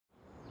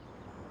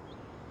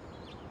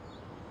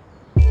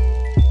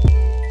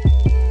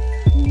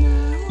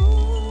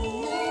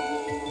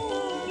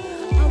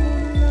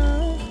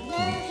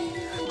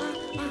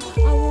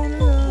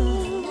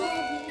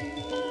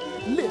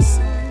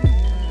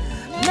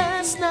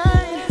last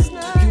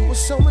night, you were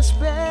so much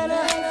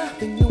better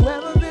than you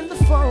ever been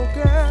before,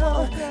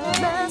 girl.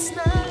 Last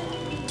night.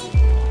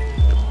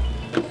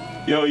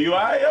 Yo, you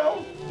alright,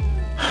 yo?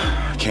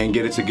 Can't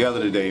get it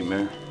together today,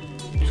 man.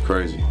 It's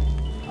crazy.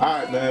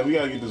 Alright, man, we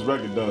gotta get this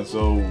record done,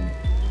 so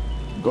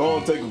go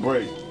on, take a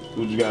break.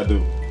 Do what you gotta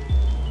do.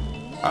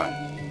 Alright.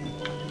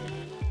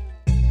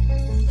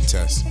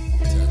 Test.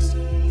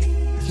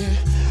 Yeah,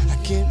 I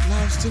get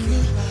lost in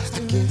you. I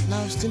get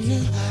lost in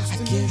you.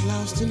 I get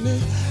lost in you.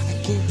 I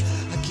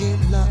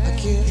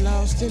get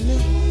lost in you.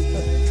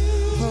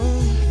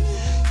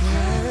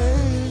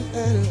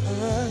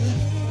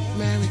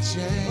 Mary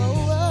Jane.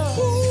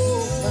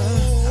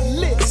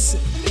 Listen,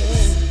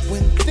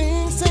 when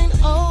things ain't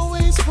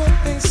always what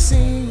they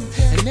seem,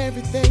 and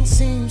everything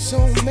seems so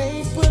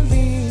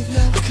make-believe,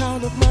 I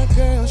called up my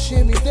girl,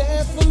 she'll be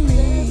there for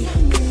me.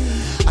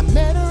 I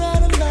met her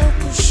at a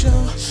local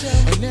show,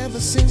 and ever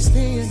since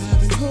then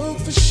I've been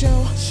hooked for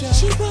sure.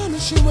 She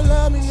promised she would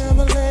love me,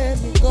 never let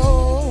me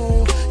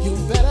go. You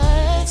better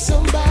ask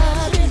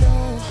somebody.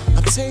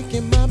 I'm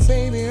taking my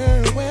baby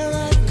everywhere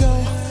I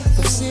go,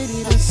 from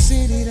city to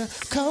city to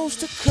coast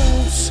to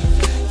coast.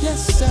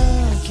 Yes, sir.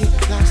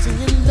 Get lost in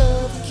your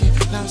love,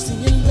 get lost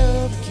in your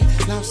love,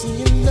 get lost in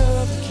your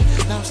love,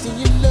 get lost in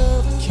your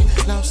love,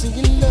 get lost in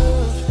your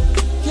love.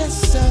 Yes,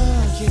 sir.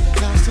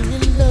 Get lost in your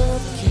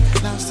love,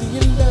 get lost in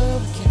your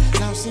love, get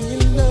lost in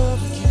your love,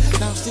 get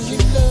lost in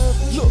your love,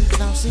 get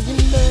lost in your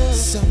love.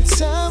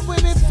 Sometimes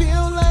when it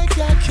feel like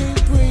I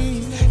can't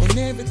breathe and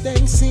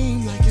everything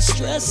seems like it's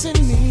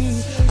stressing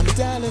me, I'm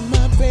dialing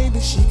my baby,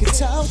 she can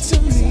talk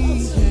to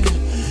me.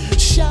 Yeah.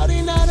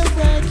 Shouting out a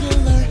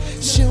regular,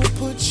 she'll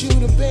put you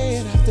to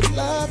bed after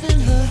loving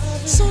her.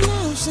 So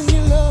lost in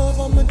your love,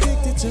 I'm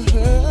addicted to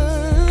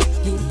her.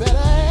 You better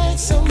ask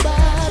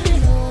somebody.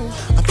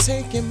 I'm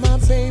taking my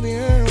baby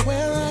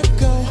everywhere I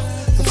go,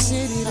 from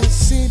city to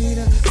city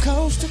to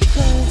coast to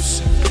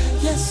coast.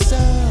 Yes,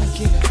 sir.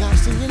 Get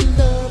lost in your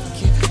love,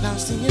 get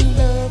lost in your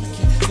love,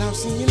 get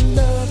lost in your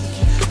love,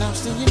 get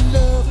lost in your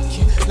love,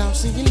 get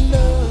lost in your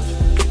love.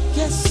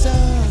 Yes,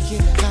 sir.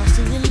 Get lost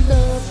in your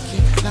love,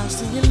 get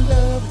lost in your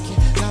love,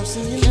 get lost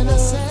in your love,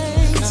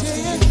 get lost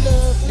in your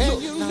love.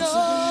 And you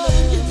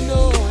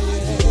know,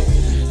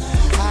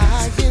 yeah,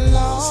 I get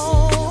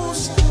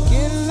lost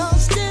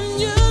in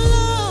your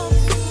love.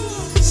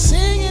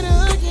 Sing it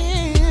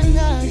again,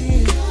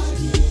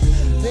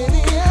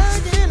 baby, I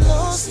get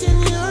lost in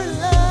your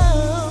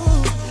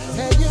love.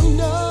 And you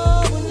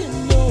know,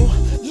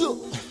 look,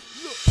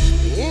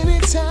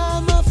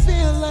 anytime I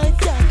feel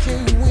like I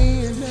can't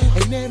win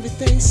and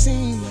everything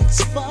seems like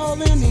it's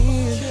falling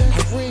in, I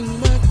ring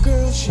my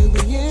girl, she'll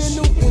be in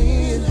the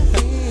wind.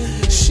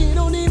 She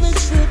don't even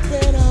trip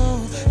at all,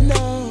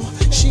 no,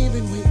 she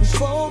been waiting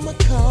for my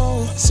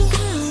call. So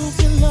how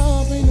can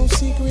love ain't no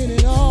secret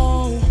at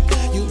all?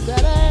 You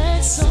better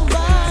ask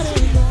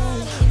somebody.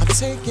 I'm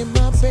taking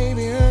my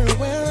baby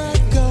everywhere I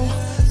go,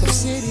 from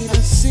city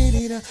to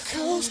city to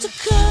coast to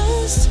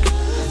coast.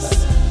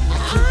 I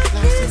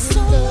get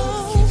so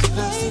lost,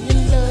 lost in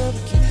your love,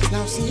 get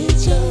lost in your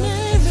love,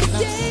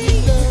 lost in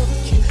your love,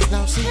 get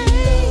lost in your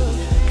love.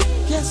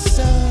 Yes,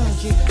 sir.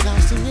 Get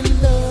lost in your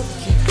love,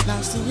 get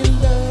lost in your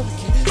love,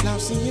 get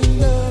lost in your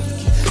love,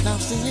 get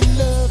lost in your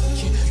love,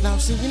 get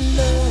lost in your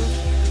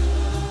love.